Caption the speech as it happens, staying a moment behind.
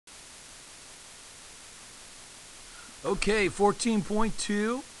Okay,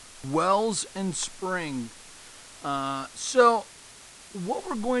 14.2, wells and spring. So what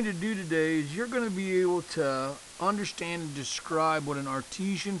we're going to do today is you're going to be able to understand and describe what an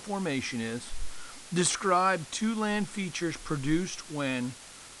artesian formation is, describe two land features produced when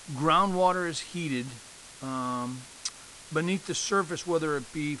groundwater is heated beneath the surface, whether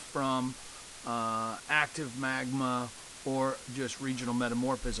it be from active magma or just regional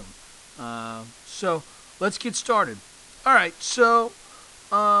metamorphism. So let's get started. All right, so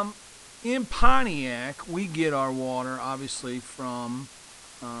in Pontiac, we get our water obviously from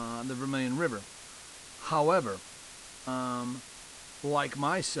the Vermilion River. However, like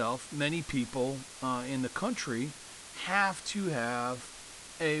myself, many people in the country have to have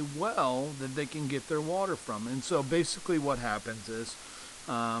a well that they can get their water from. And so basically, what happens is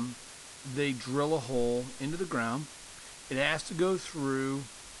they drill a hole into the ground. It has to go through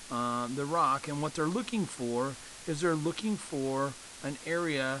the rock, and what they're looking for is they're looking for an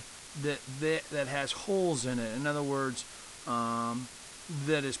area that has holes in it. In other words,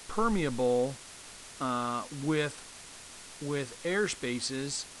 that is permeable with air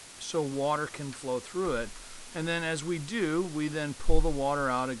spaces, so water can flow through it. And then as we do, we then pull the water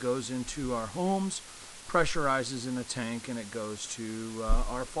out. It goes into our homes, pressurizes in a tank, and it goes to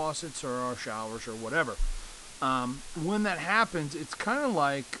our faucets or our showers or whatever. When that happens, it's kind of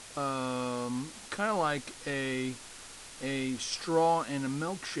like a straw in a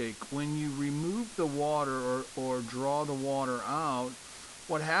milkshake. When you remove the water or draw the water out,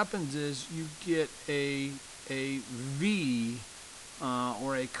 what happens is you get a V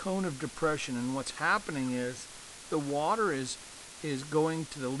or a cone of depression, and what's happening is the water is going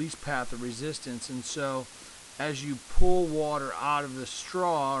to the least path of resistance. And so as you pull water out of the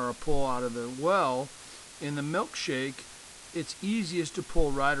straw or pull out of the well in the milkshake, it's easiest to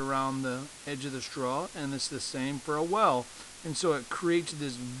pull right around the edge of the straw, and it's the same for a well. And so it creates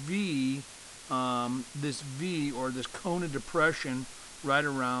this V or this cone of depression right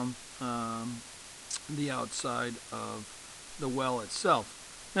around the outside of the well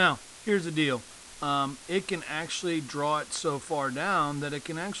itself. Now, here's the deal. It can actually draw it so far down that it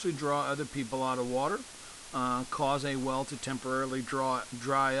can actually draw other people out of water, cause a well to temporarily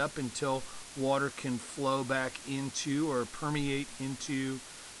dry up until water can flow back into or permeate into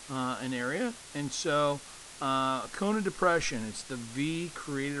an area. And so cone of depression, it's the V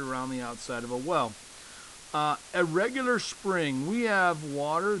created around the outside of a well. A regular spring, we have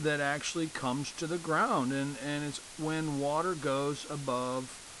water that actually comes to the ground, and it's when water goes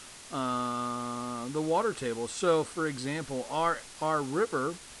above the water table. So for example, our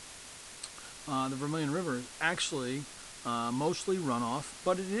river, the Vermilion River, is actually mostly runoff,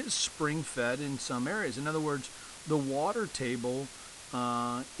 but it is spring fed in some areas. In other words, the water table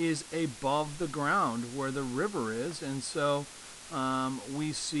is above the ground where the river is, and so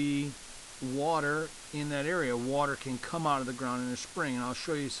we see water in that area. Water can come out of the ground in a spring, and I'll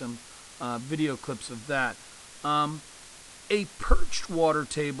show you some video clips of that. A perched water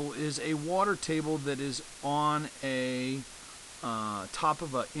table is a water table that is on a top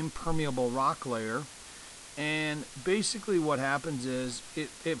of an impermeable rock layer, and basically what happens is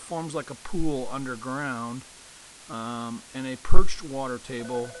it forms like a pool underground, and a perched water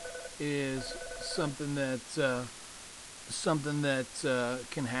table is something that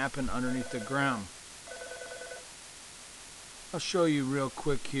can happen underneath the ground. I'll show you real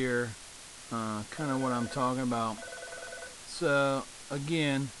quick here kind of what I'm talking about. So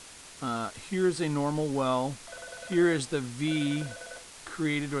again, here's a normal well. Here is the V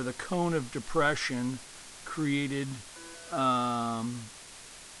created, or the cone of depression created around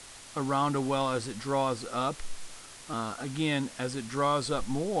a well as it draws up. Again, as it draws up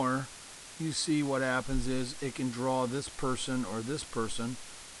more, you see what happens is it can draw this person or this person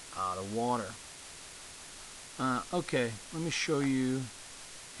out of water. Okay, let me show you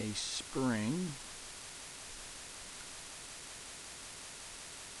a spring.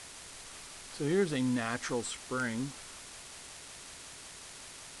 So here's a natural spring.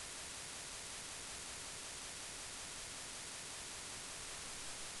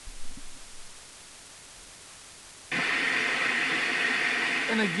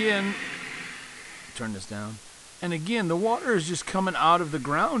 And again, turn this down. And again, the water is just coming out of the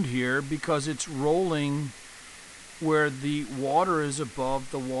ground here because it's rolling where the water is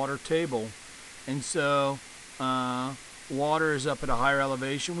above the water table. And so water is up at a higher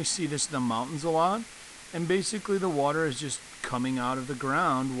elevation. We see this in the mountains a lot. And basically the water is just coming out of the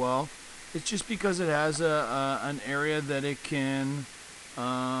ground. Well, it's just because it has an area that it can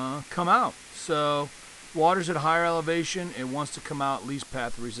come out. So water's at a higher elevation. It wants to come out, least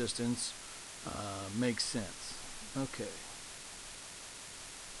path of resistance. Makes sense. Okay.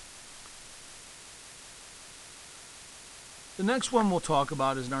 The next one we'll talk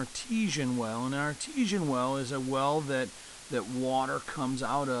about is an artesian well. And an artesian well is a well that water comes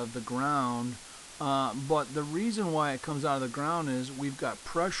out of the ground. But the reason why it comes out of the ground is we've got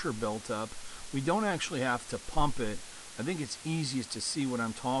pressure built up. We don't actually have to pump it. I think it's easiest to see what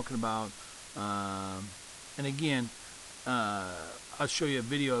I'm talking about. And again, I'll show you a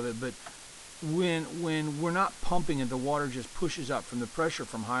video of it. But when we're not pumping it, the water just pushes up from the pressure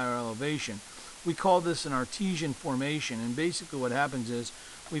from higher elevation. We call this an artesian formation, and basically what happens is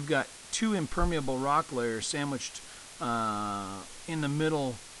we've got two impermeable rock layers sandwiched in the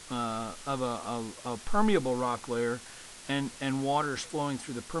middle of a permeable rock layer, and water is flowing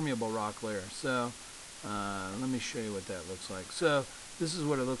through the permeable rock layer. So let me show you what that looks like. So this is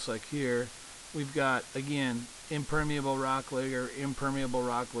what it looks like here. We've got, again, impermeable rock layer, impermeable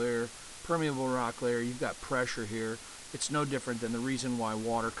rock layer, permeable rock layer. You've got pressure here. It's no different than the reason why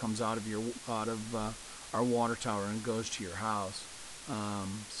water comes out of our water tower and goes to your house.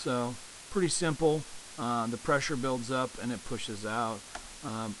 So pretty simple. The pressure builds up and it pushes out.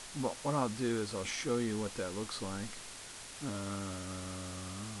 But what I'll do is I'll show you what that looks like.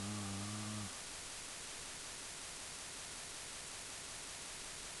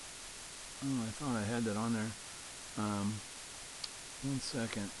 Oh, I thought I had that on there. 1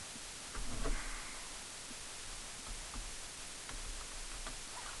 second.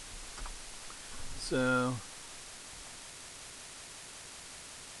 So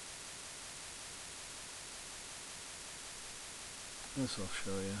this will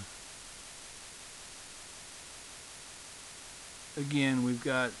show you. Again, we've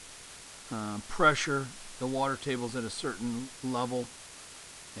got pressure. The water table's at a certain level,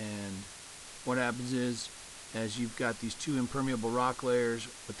 and what happens is, as you've got these two impermeable rock layers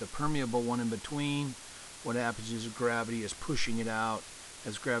with the permeable one in between, what happens is gravity is pushing it out.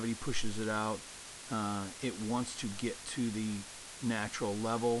 As gravity pushes it out, it wants to get to the natural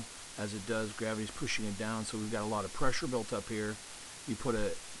level. As it does, gravity is pushing it down, so we've got a lot of pressure built up here. You put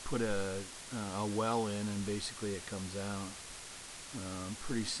a well in, and basically it comes out.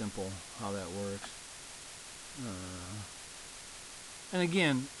 Pretty simple how that works. And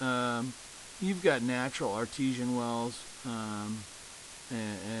again, you've got natural artesian wells,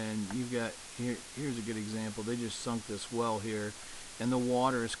 and you've got here's a good example. They just sunk this well here, and the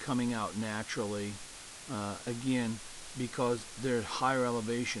water is coming out naturally. Again, because their higher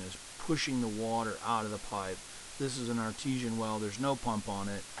elevation is pushing the water out of the pipe. This is an artesian well. There's no pump on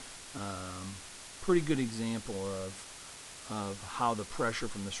it. Pretty good example of how the pressure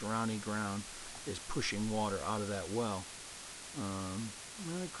from the surrounding ground is pushing water out of that well.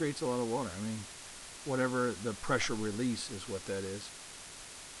 And it creates a lot of water. I mean, whatever the pressure release is what that is.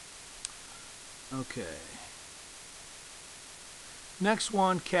 Okay. Next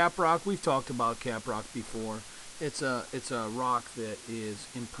one, caprock. We've talked about caprock before. It's a rock that is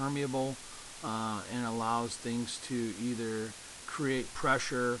impermeable and allows things to either create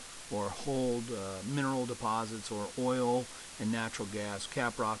pressure or hold mineral deposits or oil and natural gas.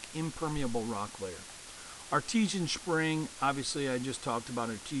 Caprock, impermeable rock layer. Artesian spring, obviously I just talked about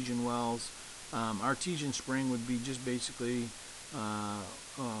artesian wells. Artesian spring would be just basically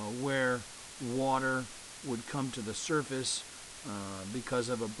where water would come to the surface because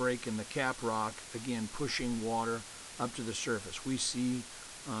of a break in the caprock, again pushing water up to the surface. We see,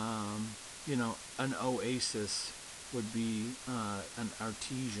 an oasis would be an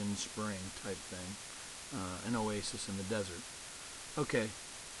artesian spring type thing, an oasis in the desert. Okay,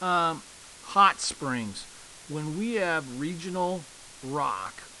 hot springs. When we have regional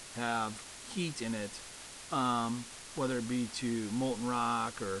rock have heat in it, whether it be to molten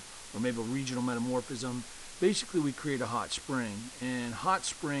rock or maybe a regional metamorphism, basically we create a hot spring. And hot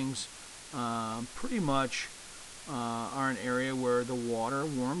springs pretty much are an area where the water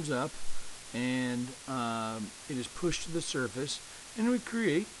warms up and it is pushed to the surface, and we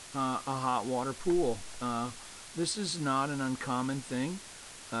create a hot water pool. This is not an uncommon thing.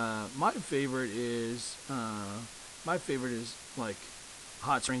 My favorite is like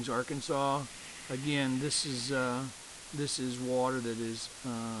Hot Springs, Arkansas. Again, this is water that is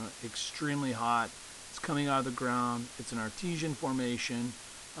extremely hot. It's coming out of the ground. It's an artesian formation.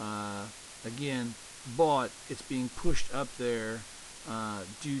 Again, but it's being pushed up there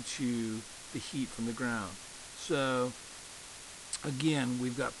due to the heat from the ground. So again,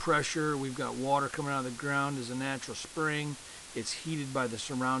 we've got pressure, we've got water coming out of the ground as a natural spring. It's heated by the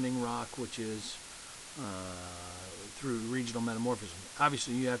surrounding rock, which is through regional metamorphism.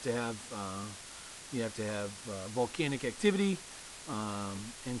 Obviously, you have to have volcanic activity,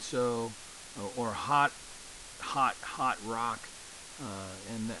 and so or hot hot rock,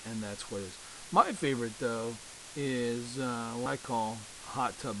 and that's what it is. My favorite though is what I call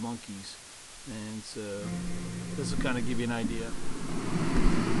hot tub monkeys, and so this will kind of give you an idea.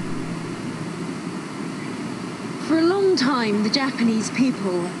 For a long time, the Japanese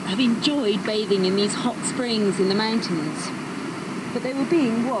people have enjoyed bathing in these hot springs in the mountains. But they were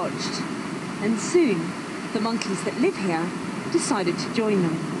being watched, and soon the monkeys that live here decided to join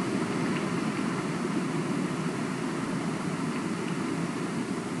them.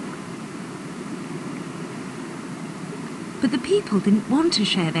 But the people didn't want to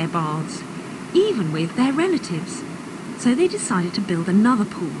share their baths, even with their relatives. So they decided to build another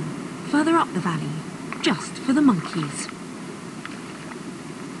pool further up the valley, just for the monkeys.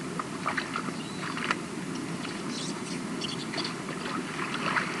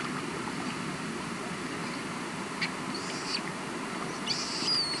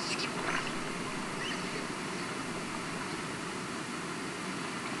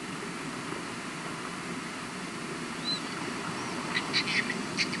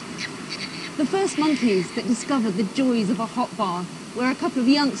 The first monkeys that discovered the joys of a hot bath were a couple of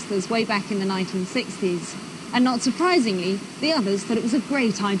youngsters way back in the 1960s. And not surprisingly, the others thought it was a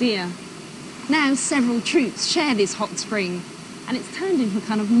great idea. Now several troops share this hot spring, and it's turned into a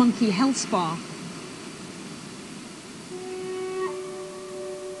kind of monkey health spa.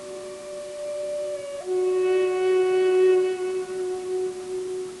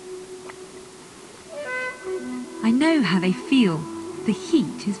 I know how they feel. The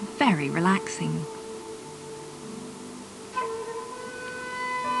heat is very relaxing.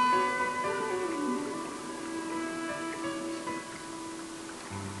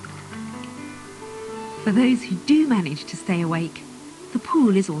 For those who do manage to stay awake, the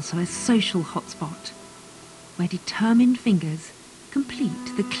pool is also a social hotspot, where determined fingers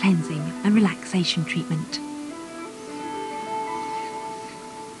complete the cleansing and relaxation treatment.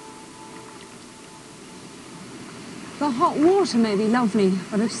 The hot water may be lovely,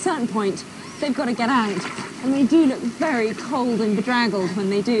 but at a certain point, they've got to get out. And they do look very cold and bedraggled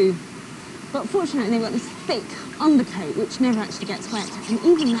when they do. But fortunately, they've got this thick undercoat, which never actually gets wet. And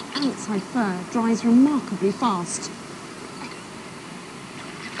even the outside fur dries remarkably fast.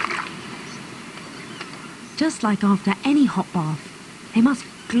 Just like after any hot bath, they must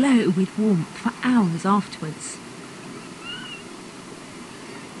glow with warmth for hours afterwards.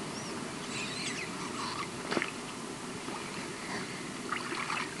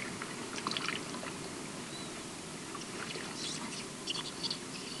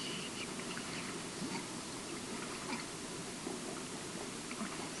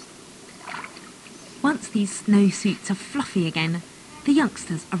 Once these snowsuits are fluffy again, the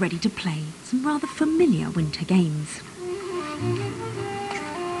youngsters are ready to play some rather familiar winter games.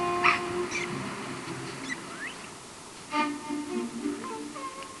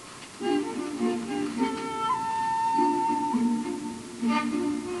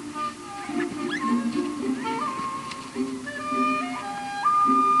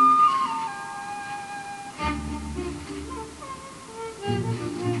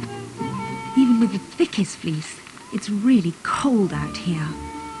 Even with the thickest fleece, it's really cold out here.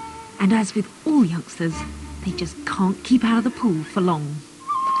 And as with all youngsters, they just can't keep out of the pool for long.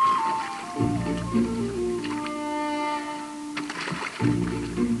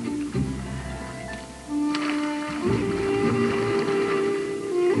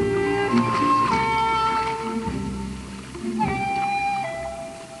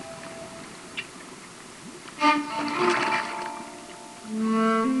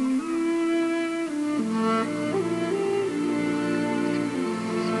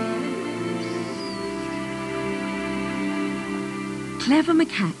 Clever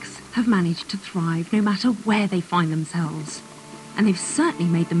macaques have managed to thrive no matter where they find themselves, and they've certainly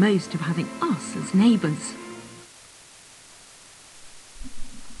made the most of having us as neighbours.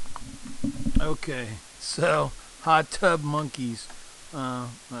 Okay, so hot tub monkeys, I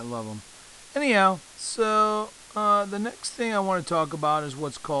love them. Anyhow, so the next thing I want to talk about is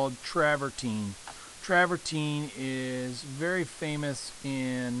what's called travertine. Travertine is very famous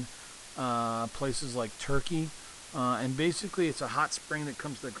in places like Turkey. And basically it's a hot spring that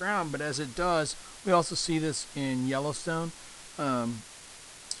comes to the ground, but as it does, we also see this in Yellowstone,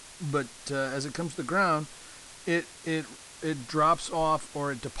 but as it comes to the ground, it drops off,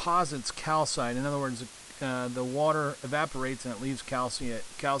 or it deposits calcite. In other words, the water evaporates and it leaves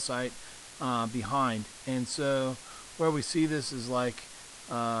calcite behind. And so where we see this is like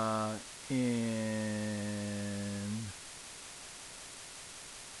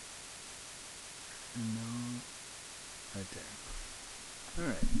right there. All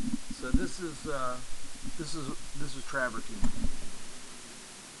right. So this is This is travertine.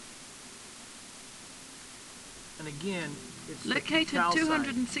 And again, it's Located calcite.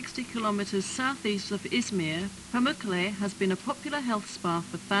 260 kilometers southeast of Izmir, Pamukkale has been a popular health spa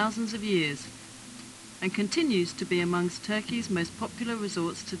for thousands of years and continues to be amongst Turkey's most popular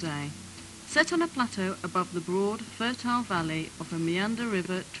resorts today. Set on a plateau above the broad, fertile valley of a Meander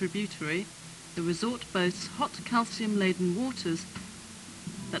River tributary, the resort boasts hot calcium-laden waters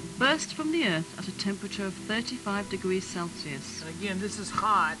that burst from the earth at a temperature of 35 degrees Celsius. And again, this is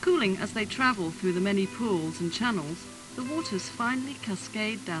hot. Cooling as they travel through the many pools and channels, the waters finally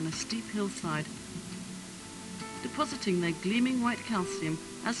cascade down a steep hillside, depositing their gleaming white calcium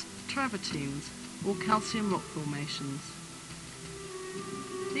as travertines, or calcium rock formations.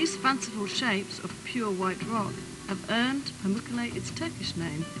 These fanciful shapes of pure white rock have earned Pamukkale its Turkish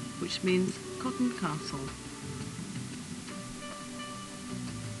name, which means cotton castle.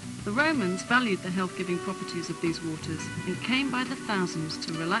 The Romans valued the health-giving properties of these waters and came by the thousands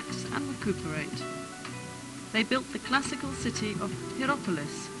to relax and recuperate. They built the classical city of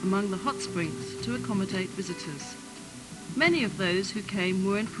Hierapolis among the hot springs to accommodate visitors. Many of those who came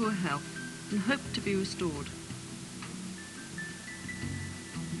were in poor health and hoped to be restored.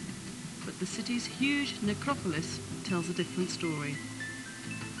 But the city's huge necropolis tells a different story.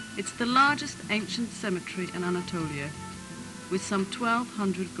 It's the largest ancient cemetery in Anatolia, with some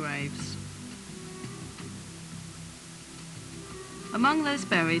 1,200 graves. Among those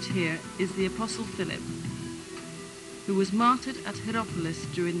buried here is the Apostle Philip, who was martyred at Hierapolis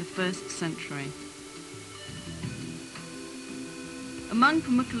during the 1st century. Among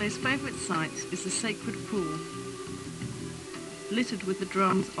Pamukkale's favourite sites is the sacred pool, littered with the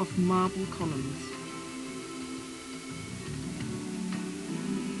drums of marble columns.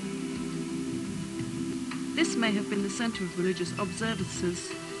 This may have been the centre of religious observances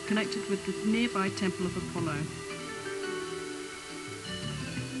connected with the nearby Temple of Apollo.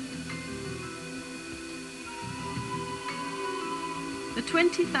 The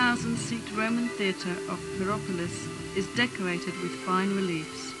 20,000-seat Roman theatre of Hierapolis is decorated with fine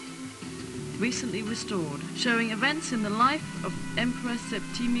reliefs, recently restored, showing events in the life of Emperor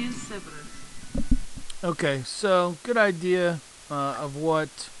Septimius Severus. Okay, so good idea of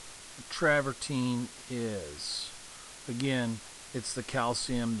what travertine is. Again, it's the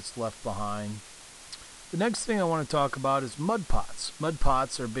calcium that's left behind. The next thing I want to talk about is mud pots. Mud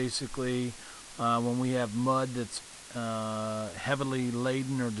pots are basically when we have mud that's heavily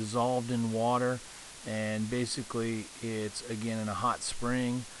laden or dissolved in water, and basically it's again in a hot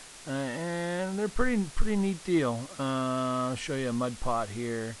spring, and they're pretty neat deal. I'll show you a mud pot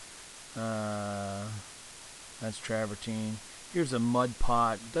here. That's travertine. Here's a mud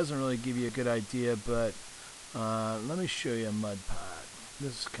pot. Doesn't really give you a good idea, but let me show you a mud pot.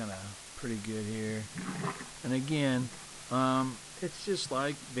 This is kind of pretty good here. And again, it's just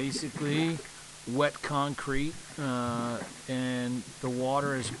like basically wet concrete, and the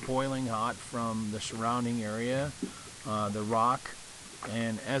water is boiling hot from the surrounding area, the rock,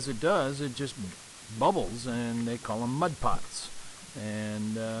 and as it does, it just bubbles, and they call them mud pots.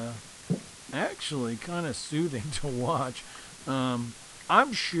 And actually kind of soothing to watch.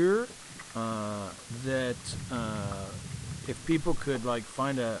 I'm sure that if people could like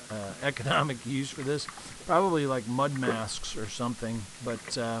find a economic use for this, probably like mud masks or something.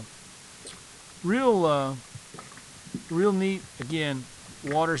 But real neat. Again,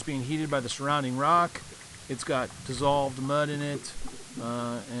 water's being heated by the surrounding rock. It's got dissolved mud in it,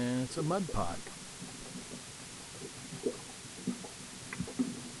 and it's a mud pot.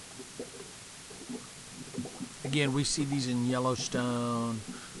 Again, we see these in Yellowstone,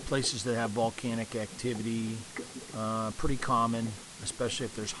 places that have volcanic activity. Pretty common, especially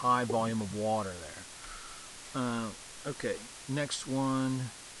if there's high volume of water there. Okay, next one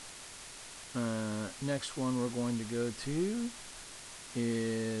we're going to go to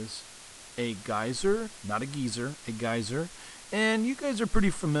is a geyser, not a geyser, a geyser. And you guys are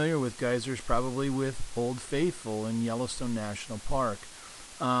pretty familiar with geysers, probably with Old Faithful in Yellowstone National Park.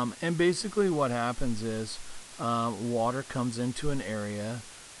 And basically what happens is water comes into an area,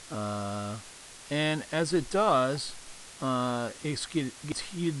 and as it does, it gets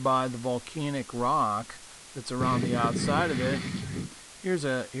heated by the volcanic rock that's around the outside of it. Here's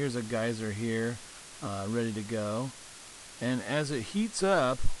a geyser here, ready to go, and as it heats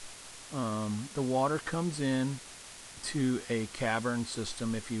up, the water comes in to a cavern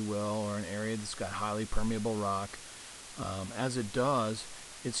system, if you will, or an area that's got highly permeable rock. As it does,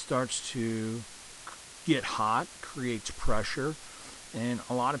 it starts to get hot, creates pressure, and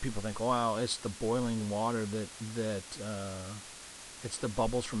a lot of people think, wow, it's the boiling water that it's the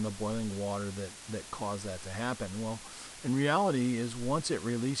bubbles from the boiling water that cause that to happen. Well, in reality is once it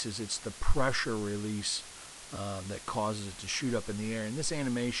releases, it's the pressure release that causes it to shoot up in the air. And this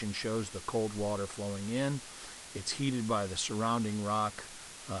animation shows the cold water flowing in. It's heated by the surrounding rock.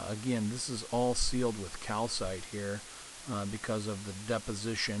 Again, this is all sealed with calcite here because of the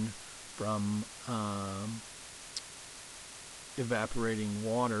deposition from evaporating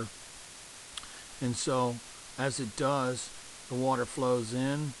water. And so as it does, the water flows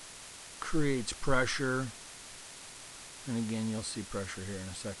in, creates pressure, and again you'll see pressure here in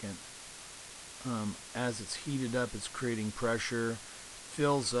a second. As it's heated up, it's creating pressure,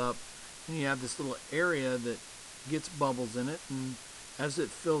 fills up, and you have this little area that gets bubbles in it, and as it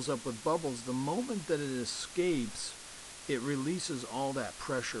fills up with bubbles, the moment that it escapes, it releases all that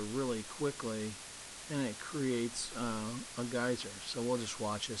pressure really quickly, and it creates a geyser. So we'll just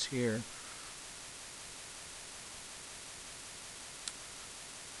watch this here.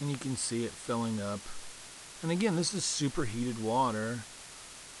 And you can see it filling up. And again, this is superheated water.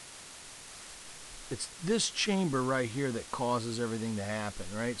 It's this chamber right here that causes everything to happen,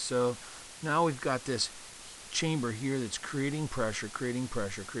 right? So now we've got this chamber here that's creating pressure, creating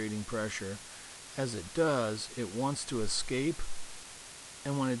pressure, creating pressure. As it does, it wants to escape.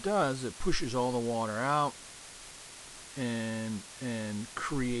 And when it does, it pushes all the water out and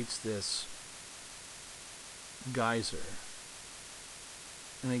creates this geyser.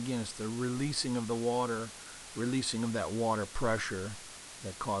 And again, it's the releasing of the water, releasing of that water pressure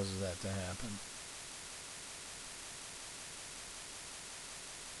that causes that to happen.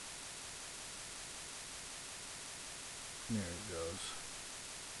 There it goes.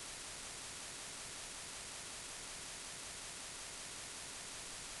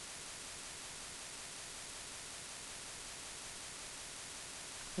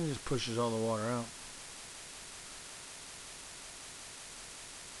 And just pushes all the water out.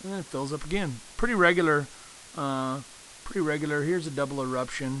 And then it fills up again. Pretty regular. Here's a double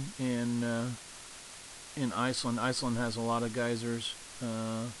eruption in Iceland. Iceland has a lot of geysers,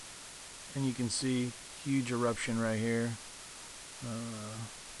 and you can see huge eruption right here.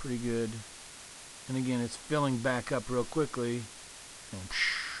 Pretty good. And again, it's filling back up real quickly, and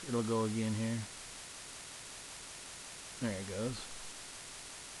it'll go again here. There it goes.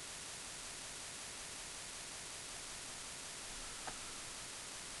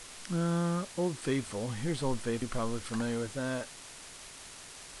 Old Faithful. Here's Old Faithful. You're probably familiar with that.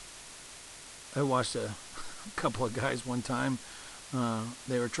 I watched a couple of guys one time.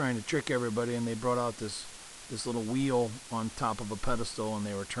 They were trying to trick everybody, and they brought out this little wheel on top of a pedestal, and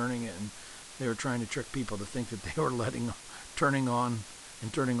they were turning it, and they were trying to trick people to think that they were turning on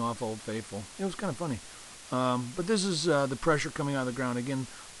and turning off Old Faithful. It was kind of funny. But this is the pressure coming out of the ground. Again,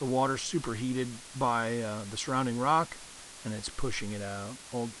 the water's superheated by the surrounding rock, and it's pushing it out.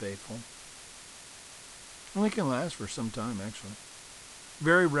 Old Faithful. And it can last for some time, actually.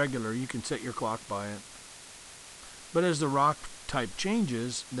 Very regular. You can set your clock by it. But as the rock type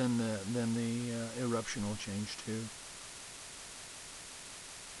changes, then the eruption will change too.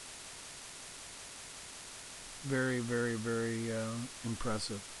 Very, very, very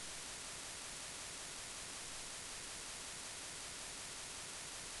impressive.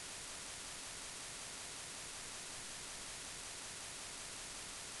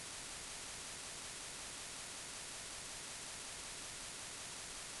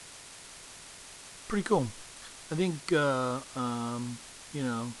 Pretty cool. I think you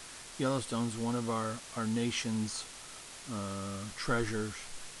know, Yellowstone's one of our nation's treasures,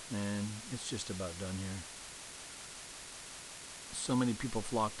 and it's just about done here. So many people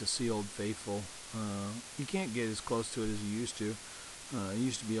flock to see Old Faithful. You can't get as close to it as you used to. You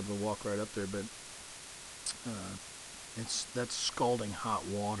used to be able to walk right up there, but that's scalding hot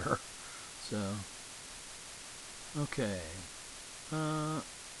water. So okay.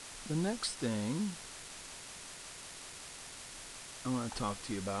 The next thing I want to talk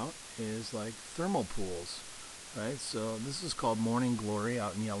to you about is like thermal pools, right? So this is called Morning Glory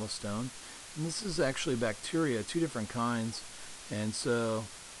out in Yellowstone, and this is actually bacteria, two different kinds. And so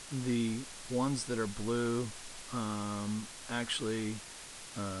the ones that are blue actually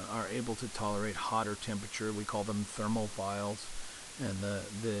are able to tolerate hotter temperature. We call them thermophiles, and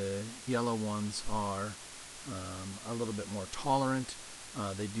the yellow ones are a little bit more tolerant.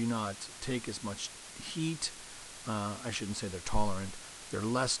 They do not take as much heat. I shouldn't say they're tolerant. They're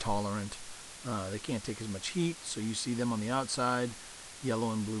less tolerant. They can't take as much heat, so you see them on the outside.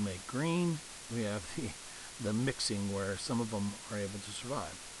 Yellow and blue make green. We have the mixing where some of them are able to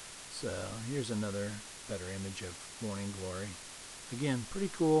survive. So here's another better image of Morning Glory. Again, pretty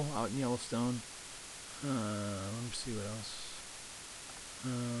cool out in Yellowstone. Let me see what else.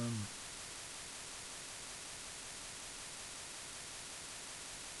 All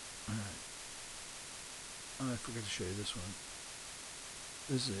right. Oh, I forgot to show you this one.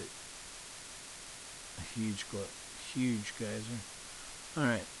 This is a huge geyser. All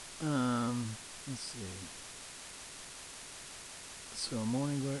right. Let's see. So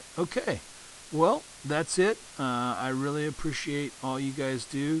morning glory. Okay. Well, that's it. I really appreciate all you guys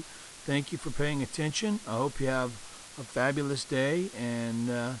do. Thank you for paying attention. I hope you have a fabulous day,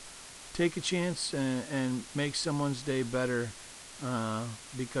 and take a chance and make someone's day better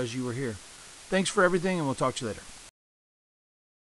because you were here. Thanks for everything, and we'll talk to you later.